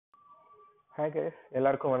Hi guys,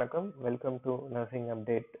 எல்லாருக்கும் வணக்கம். Welcome to nursing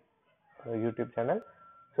update YouTube channel.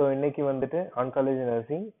 So இன்னைக்கு வந்துட்டு ஆன்காலஜி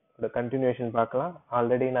நர்சிங் கண்டினியூஷன் பார்க்கலாம்.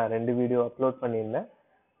 ஆல்ரெடி நான் 2 வீடியோ அப்லோட் பண்ணியிருந்தேன்.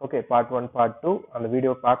 ஓகே, பார்ட் 1 பார்ட் 2 அந்த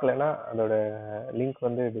வீடியோ பார்க்கலன்னா அதோட லிங்க்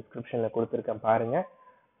வந்து டிஸ்கிரிப்ஷனில் கொடுத்துருக்கேன் பாருங்க.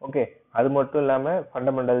 ஓகே, அது மட்டும் இல்லாமல்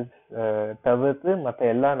ஃபண்டமெண்டல்ஸ் தவிர்த்து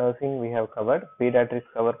மற்ற எல்லா nursing we have covert.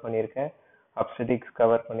 Pediatrics cover பண்ணியிருக்கேன், அப்ஸ்டெட்டிக்ஸ்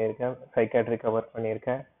கவர் பண்ணியிருக்கேன், சைக்காட்ரி கவர்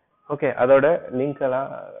பண்ணியிருக்கேன். ஓகே, அதோட லிங்க் எல்லாம்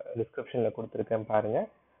டிஸ்கிரிப்ஷனில் கொடுத்துருக்கேன் பாருங்க.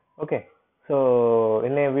 ஓகே, ஸோ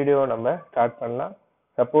இன்னைய வீடியோ நம்ம ஸ்டார்ட் பண்ணலாம்.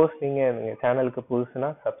 சப்போஸ் நீங்கள் சேனலுக்கு புதுசுனா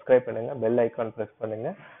சப்ஸ்கிரைப் பண்ணுங்கள், பெல் ஐக்கான் ப்ரெஸ்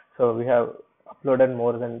பண்ணுங்கள். So we have uploaded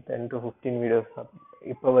more then 10 to 15 videos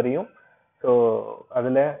இப்போ வரையும். ஸோ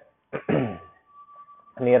அதில்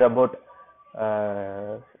நியர் அபவுட்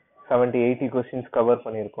 70-80 கொஸ்டின்ஸ் கவர்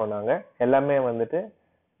பண்ணியிருக்கோம். நாங்கள் எல்லாமே வந்துட்டு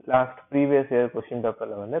லாஸ்ட் ப்ரீவியஸ் இயர் கொஸ்டின்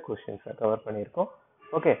பேப்பரில் வந்து கொஸ்டின்ஸை கவர் பண்ணியிருக்கோம்.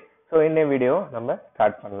 ஓகே, ஸோ இந்த வீடியோ நம்ம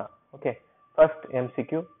ஸ்டார்ட் பண்ணலாம். Okay, first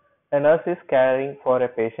MCQ. A nurse is caring for a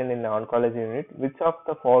patient in an oncology unit. Which of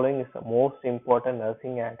the following is the most important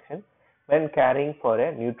nursing action when caring for a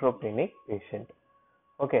neutropenic patient?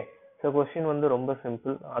 Okay, so question வந்து ரொம்ப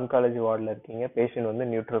simple. Oncology வார்டில் இருக்கீங்க, patient வந்து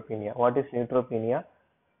neutropenia. What is neutropenia?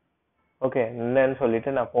 Okay, என்னன்னு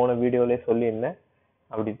சொல்லிட்டு நான் போன வீடியோலேயே சொல்லியிருந்தேன்.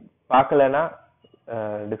 அப்படி பார்க்கலன்னா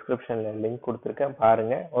டிஸ்கிரிப்ஷனில் லிங்க் கொடுத்துருக்கேன்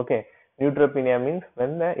பாருங்க. Okay, neutropenia means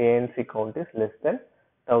when the ANC count is less than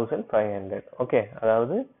 1500. Okay,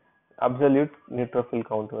 அதாவது அப்சல்யூட் நியூட்ரோஃபில்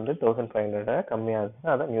கவுண்ட் வந்து 1500 கம்மியாக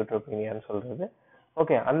இருக்குன்னா அதான் நியூட்ரோபீனியான்னு சொல்றது.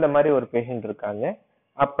 ஓகே, அந்த மாதிரி ஒரு பேஷண்ட் இருக்காங்க.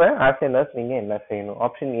 அப்போ ஆஸ் எ நர்ஸ் நீங்கள் என்ன செய்யணும்?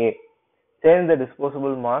 Option A, change the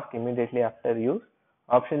disposable mask immediately after use.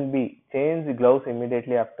 Option B, change the gloves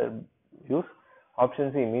immediately after use.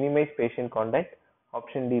 Option C, minimise patient contact.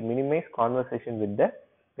 Option D, minimise conversation with the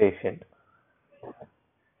patient.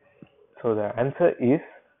 So the answer is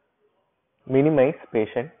minimize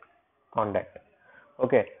patient contact.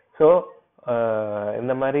 Okay, so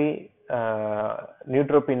இந்த மாதிரி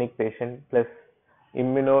neutropenic patient plus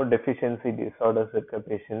immunodeficiency disorders இருக்க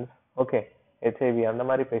patients, okay, HIV அந்த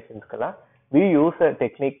மாதிரி patientsக்கெல்லாம் we use a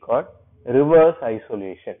technique called reverse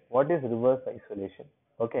isolation. What is reverse isolation?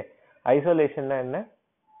 Okay, isolation என்ன?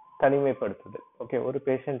 தனிமைப்படுத்துது. Okay, ஒரு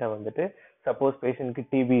பேஷண்ட்டை வந்துட்டு suppose பேஷண்ட்க்கு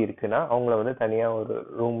DP இருக்குன்னா அவங்கள வந்து தனியாக ஒரு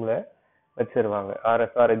ரூமில் வச்சிருவாங்க.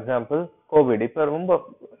 ஃபார் எக்ஸாம்பிள் கோவிட், இப்போ ரொம்ப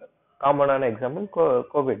காமனான எக்ஸாம்பிள்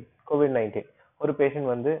கோவிட்-19. ஒரு பேஷண்ட்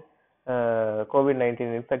வந்து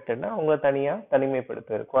கோவிட்-19 இன்ஃபெக்டட்னா அவங்கள தனியாக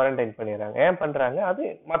தனிமைப்படுத்துறது, குவாரண்டைன் பண்ணிடுறாங்க. ஏன் பண்ணுறாங்க? அது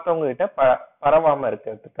மற்றவங்க கிட்ட பரவாமல்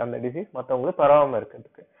இருக்கிறதுக்கு, அந்த டிசீஸ் மற்றவங்களுக்கு பரவாமல்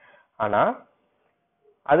இருக்கிறதுக்கு. ஆனால்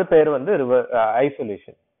அது பேர் வந்து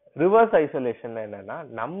ஐசோலேஷன். ரிவர்ஸ் ஐசோலேஷன் என்னன்னா,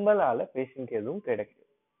 நம்மளால பேஷண்ட்க்கு எதுவும் கிடைக்கும்,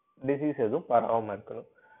 டிசீஸ் எதுவும் பரவாமல் இருக்கணும்.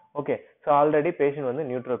 ஓகே, ஸோ ஆல்ரெடி பேஷண்ட் வந்து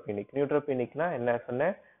நியூட்ரோபீனிக்னா என்ன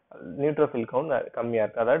சொன்னேன்? நியூட்ரோஃபில் கவுண்ட் கம்மியாக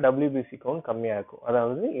இருக்கும், அதாவது WBC கவுண்ட் கம்மியாக இருக்கும்,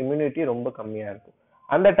 அதாவது இம்யூனிட்டி ரொம்ப கம்மியாக இருக்கும்.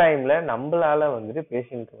 அந்த டைம்ல நம்மளால வந்துட்டு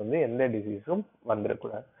பேஷண்ட்க்கு வந்து எந்த டிசீஸும்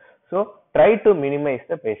வந்துடக்கூடாது. So try to minimise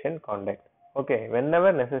the patient contact. Okay,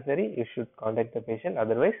 whenever necessary you should contact the patient,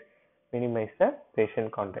 otherwise minimize the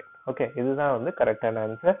patient contact. Okay, இதுதான் வந்து கரெக்டான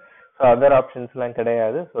ஆன்சர். ஸோ அதர் ஆப்ஷன்ஸ்லாம்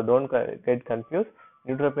கிடையாது. So don't get confuse.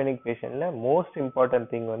 நியூட்ரோபெனிக் பேஷண்ட்ல most important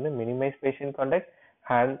thing வந்து minimise patient contact,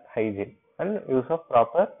 hand hygiene and use of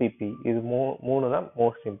proper BP. இது மூணு தான்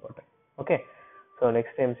most important. Okay, so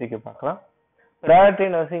next MCQ பார்க்கலாம். Priority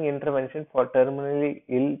nursing intervention for terminally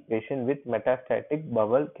ill patient with metastatic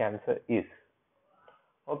bowel cancer is.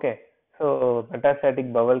 Okay, so metastatic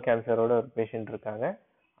Powell கேன்சரோட ஒரு patient இருக்காங்க.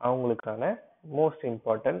 அவங்களுக்கான most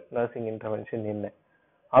important nursing intervention என்ன?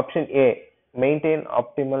 Option A, maintain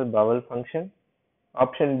optimal Powell function.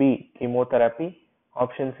 Option B, chemotherapy.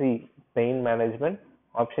 Option C, pain management.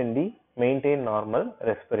 Option D, maintain normal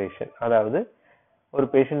respiration. அதாவது ஒரு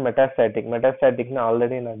patient மெட்டாஸ்டாட்டிக்னா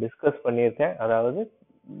already நான் discuss பண்ணியிருக்கேன். அதாவது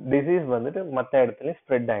disease வந்துட்டு மற்ற இடத்துல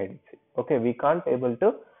ஸ்ப்ரெட் ஆயிடுச்சு. Okay, we can't able to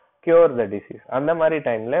cure the disease. அந்த மாதிரி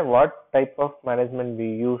டைம்ல what type of management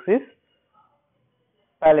we use is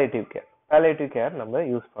palliative care. Palliative care நம்ம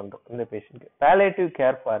யூஸ் பண்றோம் இந்த பேஷண்ட்க்கு. palliative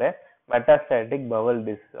care for a metastatic bowel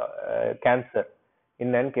cancer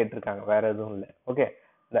என்னன்னு கேட்டிருக்காங்க, வேற எதுவும் இல்லை. Okay,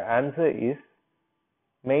 the answer is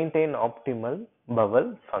maintain optimal bowel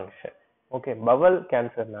function. Okay, Powell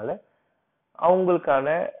கேன்சர்னால அவங்களுக்கான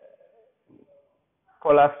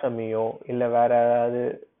கொலாஸ்டமியோ இல்லை வேற ஏதாவது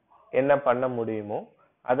என்ன பண்ண முடியுமோ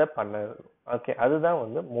அதை பண்ணணும். ஓகே, அதுதான்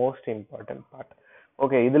வந்து மோஸ்ட் இம்பார்ட்டன்ட் பார்ட்.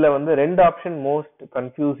 ஓகே, இதுல வந்து 2 ஆப்ஷன் மோஸ்ட்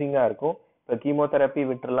கன்ஃபியூசிங்கா இருக்கும். இப்போ கீமோதெரப்பி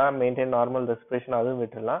விட்டுறலாம், மெயின்டைன் நார்மல் ரெஸ்பிரேஷன் அதுவும்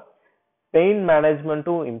விட்டுறலாம். Pain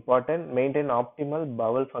மேனேஜ்மெண்ட்டும் important, maintain optimal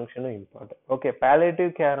Powell ஃபங்க்ஷனும் important. Okay,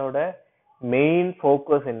 palliative கேரோட main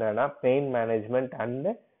focus என்னன்னா pain management and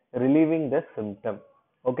relieving the symptom.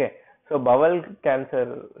 Okay, so Powell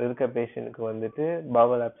cancer இருக்க பேஷண்ட்க்கு வந்துட்டு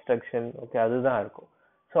பவல் அப்ஸ்ட்ரக்ஷன் ஓகே அதுதான் இருக்கும்.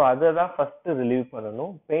 ஸோ அதை தான் ஃபர்ஸ்ட் ரிலீவ்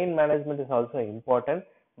பண்ணணும். Pain management is also important.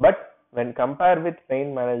 But when compared with pain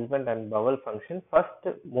management and bowel function, first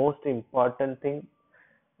most important thing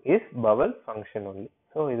is bowel function only.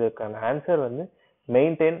 So இதுக்கான answer வந்து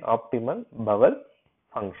maintain optimal bowel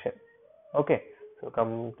function. Okay, so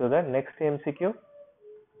come to the next MCQ.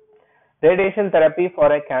 Radiation therapy for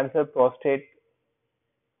a cancer prostate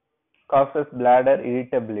causes bladder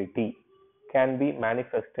irritability can be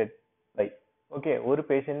manifested by. Okay, ஒரு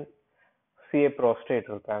patient CA prostate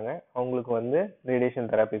இருக்காங்க, அவங்களுக்கு வந்து radiation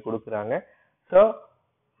therapy கொடுக்குறாங்க. So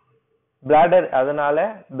bladder அதனால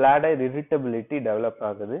bladder irritability develop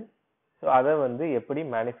ஆகுது. So அதை வந்து எப்படி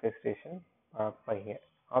மேனிஃபெஸ்டேஷன் பார்ப்பீங்க?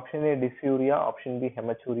 Option A டிஸ்யூரியா, option B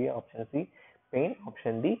haematuria, option C pain,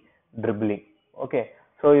 option D dribbling. Okay,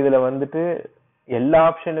 so இதில் வந்துட்டு எல்லா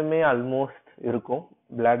ஆப்ஷனுமே ஆல்மோஸ்ட் இருக்கும்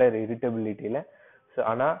பிளாடர் இரிட்டபிலிட்டியில். ஸோ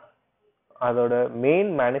ஆனால் அதோட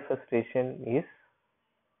main manifestation is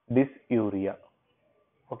dysuria.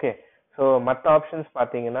 Okay, so மற்ற ஆப்ஷன்ஸ்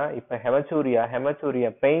பார்த்தீங்கன்னா இப்போ haematuria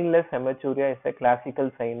painless haematuria is a classical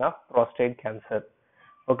sign of prostate cancer.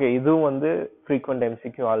 Okay, இதுவும் வந்து frequent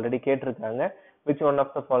MCQ ஆல்ரெடி கேட்டிருக்காங்க. which one of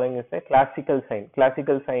the following is a classical sign?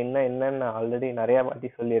 classical signனா என்னன்னு already நிறைய வாட்டி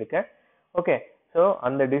சொல்லியிருக்கேன். ஓகே, ஸோ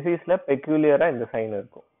அந்த டிசீஸ்ல பெக்யூலியரா இந்த சைன்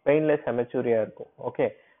இருக்கும், பெயின்லெஸ் ஹெமச்சூரியா இருக்கும். ஓகே,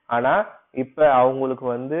 ஆனா இப்ப அவங்களுக்கு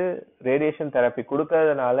வந்து ரேடியேஷன் தெரப்பி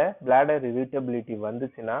கொடுக்கறதுனால பிளாடர் இரிட்டபிலிட்டி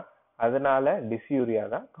வந்துச்சுன்னா அதனால டிஸ்யூரியா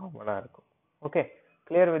தான் காமனா இருக்கும். Okay,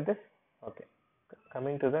 clear with this? Okay,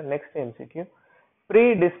 coming to the next MCQ.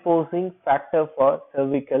 predisposing factor for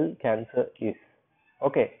cervical cancer is.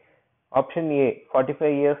 Okay, option A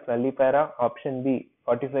 45 years nullipara, option B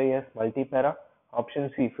 45 years multipara, option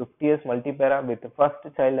C 50 years multipara with first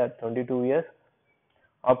child at 22 years,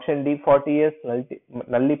 option D 40 years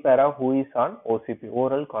nullipara who is on OCP,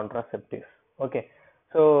 oral contraceptives. Okay,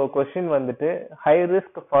 so question வந்துட்டு high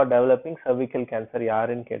risk for developing cervical cancer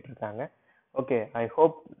யாருன்னு கேட்டிருக்காங்க. Okay, I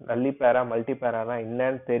hope நல்லிபேரா மல்டிபேரானா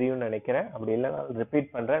என்னன்னு தெரியும்னு நினைக்கிறேன். அப்படி இல்லை நான்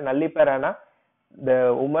repeat பண்றேன். நல்லிபேரானா the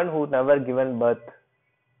woman who never given birth.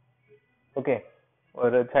 Okay,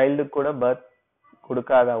 ஒரு சைல்டுக்கு கூட பர்த்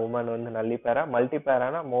கொடுக்காத உமன் வந்து நல்லிபேரா.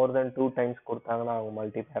 மல்டிபேரானா மோர் தென் 2 times கொடுத்தாங்கன்னா அவங்க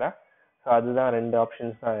மல்டிபேரா. ஸோ அதுதான் ரெண்டு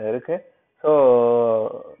ஆப்ஷன்ஸ் தான் இருக்கு. So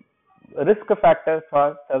risk factor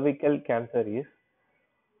for cervical cancer is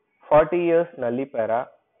 40 years nullipara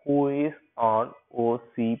who is on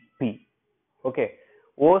OCP. Okay,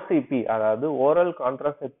 OCP அதாவது ஓரல்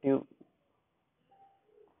கான்ட்ராசெப்டிவ்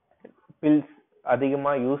பில்ஸ்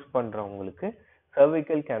அதிகமா யூஸ் பண்றவங்களுக்கு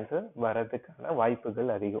cervical cancer வரதுக்கான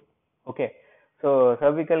வாய்ப்புகள் அதிகம். Okay, so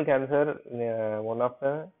cervical cancer one of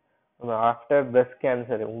the after breast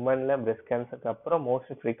cancer, உமன்ல breast cancerக்கு அப்புறம்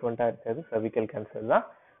most ஃப்ரீக்வெண்டா இருக்கிறது cervical cancer தான்.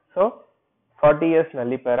 So 40 years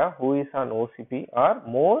nullipara who is on OCP are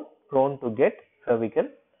more prone to get cervical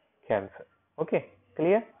cancer. Okay,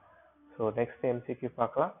 clear? So next MCQ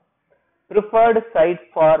பார்க்கலாம். Preferred site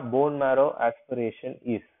for bone marrow aspiration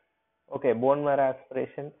is. Okay, bone marrow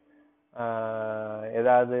aspiration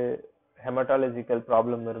ஏதாவது haematological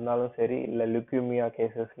problem இருந்தாலும் சரி, இல்லை லுக்யூமியா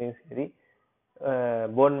கேசஸ்லையும் சரி,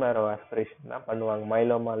 phone மேரோ aspiration தான் பண்ணுவாங்க.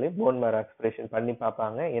 மைலோமாலையும் phone மேரோ aspiration பண்ணி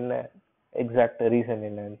பார்ப்பாங்க. என்ன எக்ஸாக்ட் ரீசன்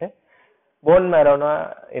என்னன்ட்டு. போன் மேரோனா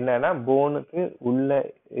என்னன்னா போனுக்கு உள்ள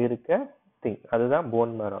இருக்க திங், அதுதான்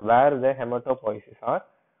phone மேரோ. Where the ஹெமட்டோபாய்சிஸ் R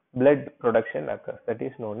blood production occurs, that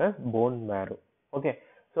is known as phone மேரோ. Okay,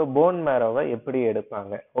 so phone மேரோவை எப்படி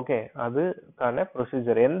எடுப்பாங்க? ஓகே, அதுக்கான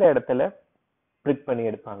ப்ரொசீஜர் எந்த இடத்துல பிரிக் பண்ணி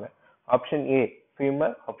எடுப்பாங்க? Option A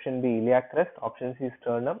femur, option B iliac crest, option C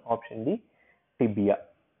sternum, option D tibia.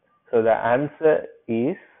 So the answer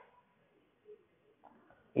is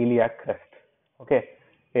iliac crest. Okay,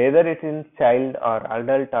 either it is child or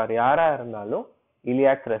adult or யாரா இருந்தாலும்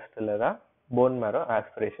iliac crestல தான் bone marrow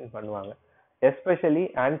aspiration பண்ணுவாங்க. Especially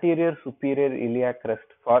anterior superior iliac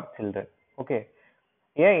crest for children. Okay,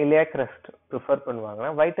 ஏன் iliac crest prefer பண்ணுவாங்கன்னா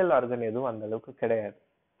vital organ எதுவும் அந்த அளவுக்கு கிடையாது.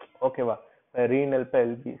 ஓகேவா, ரீனல்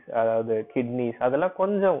பெல்விஸ் அதாவது கிட்னிஸ் அதெல்லாம்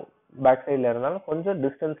கொஞ்சம் பேக் சைட்ல இருந்தாலும் கொஞ்சம்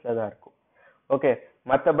டிஸ்டன்ஸ்ல தான் இருக்கும். ஓகே,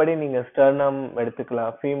 மற்றபடி நீங்க ஸ்டர்னம்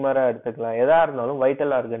எடுத்துக்கலாம், ஃபீமரா எடுத்துக்கலாம், எதா இருந்தாலும்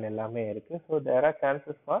வைட்டல் ஆர்கன் எல்லாமே இருக்கு. So there are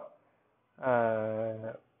chances for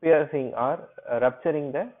piercing R ரப்சரிங்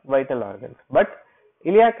the vital organs. But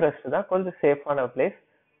iliac crest தான் கொஞ்சம் சேஃபான place.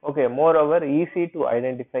 Okay, more over easy to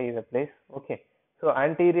identify the place. Okay, so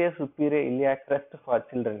anterior superior iliac crest for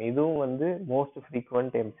children இதுவும் வந்து most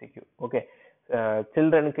frequent MCQ. Okay,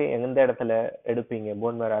 சில்ட்ரனுக்கு எந்த இடத்துல எடுப்பீங்க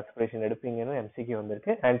phone மேரோ aspiration எடுப்பீங்கன்னு MCQ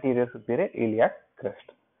வந்திருக்கு. anterior superior iliac crest.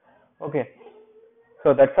 Okay,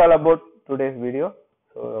 so that's all about today's video.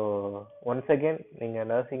 So once again நீங்கள்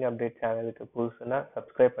nursing update சேனலுக்கு புதுசுன்னா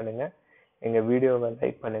subscribe பண்ணுங்கள், எங்கள் வீடியோவை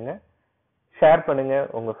லைக் பண்ணுங்கள், ஷேர் பண்ணுங்கள்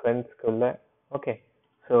உங்கள் ஃப்ரெண்ட்ஸ்க்குள்ள. ஓகே,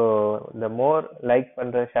 ஸோ இந்த மோர் லைக்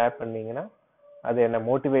பண்ணுற ஷேர் பண்ணீங்கன்னா அது என்னை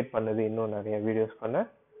மோட்டிவேட் பண்ணுது இன்னும் நிறைய வீடியோஸ் பண்ண.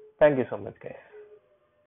 Thank you so much guys.